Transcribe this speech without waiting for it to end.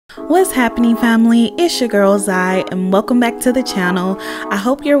What's happening, family? It's your girl Zai and welcome back to the channel. I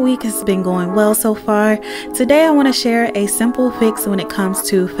hope your week has been going well so far. Today I want to share a simple fix when it comes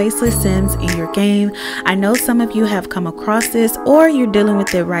to Faceless Sims in your game. I know some of you have come across this or you're dealing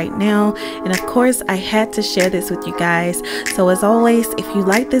with it right now, and of course I had to share this with you guys. So as always, if you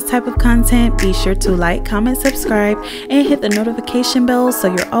like this type of content, be sure to like, comment, subscribe, and hit the notification bell so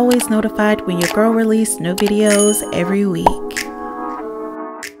you're always notified when your girl releases new videos every week.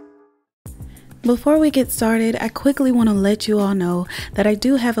 Before we get started, I quickly want to let you all know that I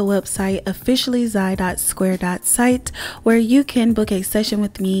do have a website, officiallyzai.square.site, where you can book a session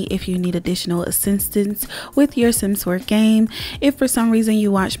with me if you need additional assistance with your Sims 4 game. If for some reason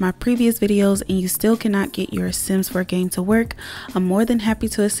you watch my previous videos and you still cannot get your Sims 4 game to work, I'm more than happy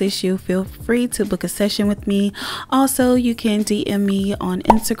to assist you. Feel free to book a session with me. Also, you can DM me on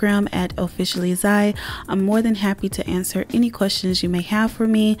Instagram at officiallyzai. I'm more than happy to answer any questions you may have for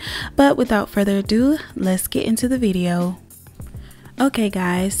me, but without further ado, let's get into the video. Okay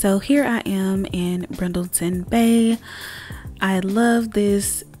guys, so here I am in Brindleton Bay. I love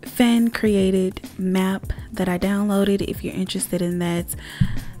this fan created map that I downloaded. If you're interested in that,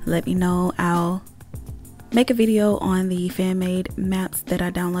 let me know. I'll make a video on the fan made maps that I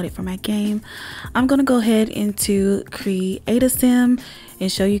downloaded for my game. I'm gonna go ahead into create a sim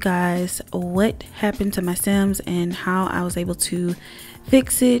and show you guys what happened to my Sims and how I was able to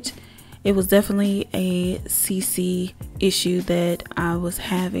fix it. It was definitely a CC issue that I was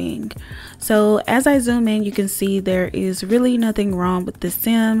having. So as I zoom in, you can see there is really nothing wrong with the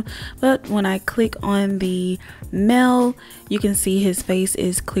sim, but when I click on the male, you can see his face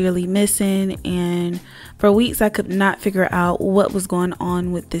is clearly missing, and for weeks I could not figure out what was going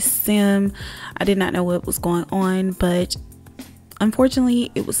on with this sim. I did not know what was going on, but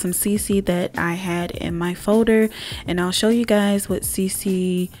unfortunately it was some CC that I had in my folder, and I'll show you guys what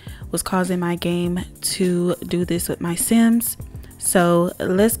CC was causing my game to do this with my Sims. So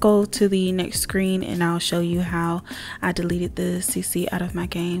let's go to the next screen and I'll show you how I deleted the CC out of my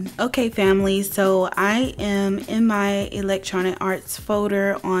game. Okay family, so I am in my electronic arts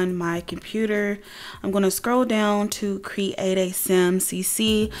folder on my computer. I'm going to scroll down to create a sim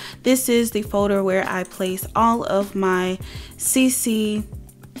CC. This is the folder where I place all of my CC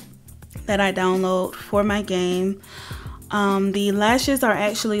that I download for my game. The lashes are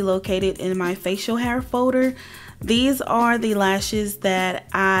actually located in my facial hair folder. These are the lashes that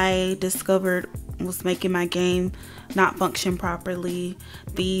I discovered was making my game not function properly.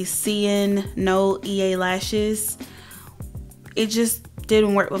 The 𝐀𝐛𝐨𝐿 EA lashes. It just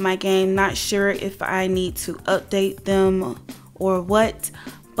didn't work with my game. Not sure if I need to update them or what,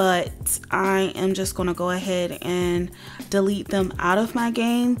 but I am just gonna go ahead and delete them out of my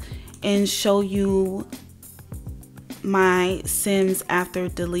game and show you my Sims after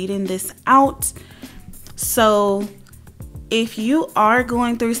deleting this out. So if you are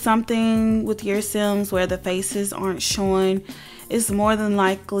going through something with your Sims where the faces aren't showing, it's more than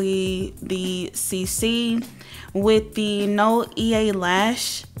likely the CC. With the no EA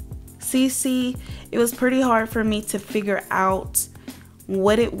lash CC, it was pretty hard for me to figure out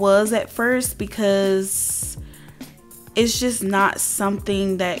what it was at first, because it's just not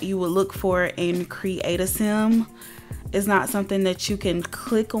something that you would look for in create a sim. It's not something that you can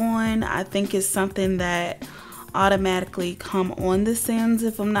click on. I think it's something that automatically come on the Sims,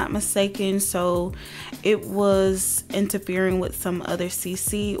 if I'm not mistaken. So it was interfering with some other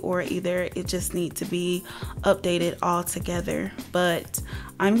CC, or either it just needs to be updated altogether. But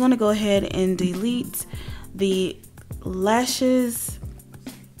I'm going to go ahead and delete the lashes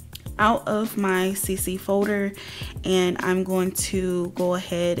out of my CC folder, and I'm going to go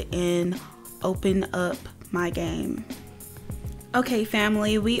ahead and open up my game. Okay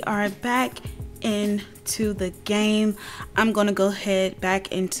family, we are back into the game. I'm gonna go ahead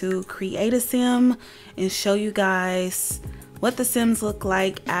back into create a sim and show you guys what the Sims look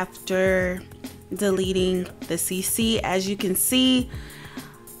like after deleting the CC. As you can see,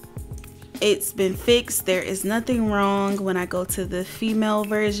 it's been fixed. There is nothing wrong. When I go to the female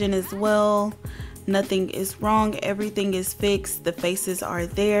version as well, nothing is wrong. Everything is fixed. The faces are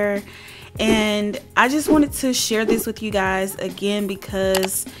there. And I just wanted to share this with you guys again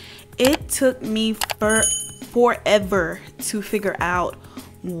because it took me forever to figure out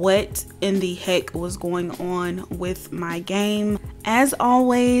what in the heck was going on with my game. As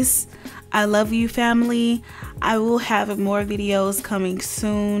always, I love you family. I will have more videos coming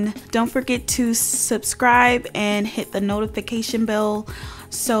soon. Don't forget to subscribe and hit the notification bell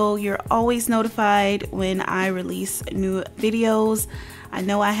so you're always notified when I release new videos. I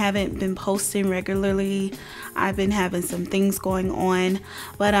know I haven't been posting regularly. I've been having some things going on,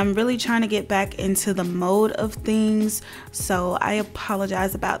 but I'm really trying to get back into the mode of things, so I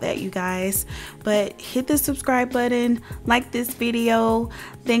apologize about that, you guys. But hit the subscribe button, like this video.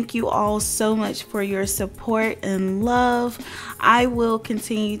 Thank you all so much for your support and love. I will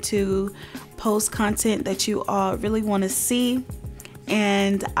continue to post content that you all really want to see,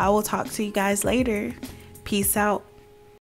 and I will talk to you guys later. Peace out.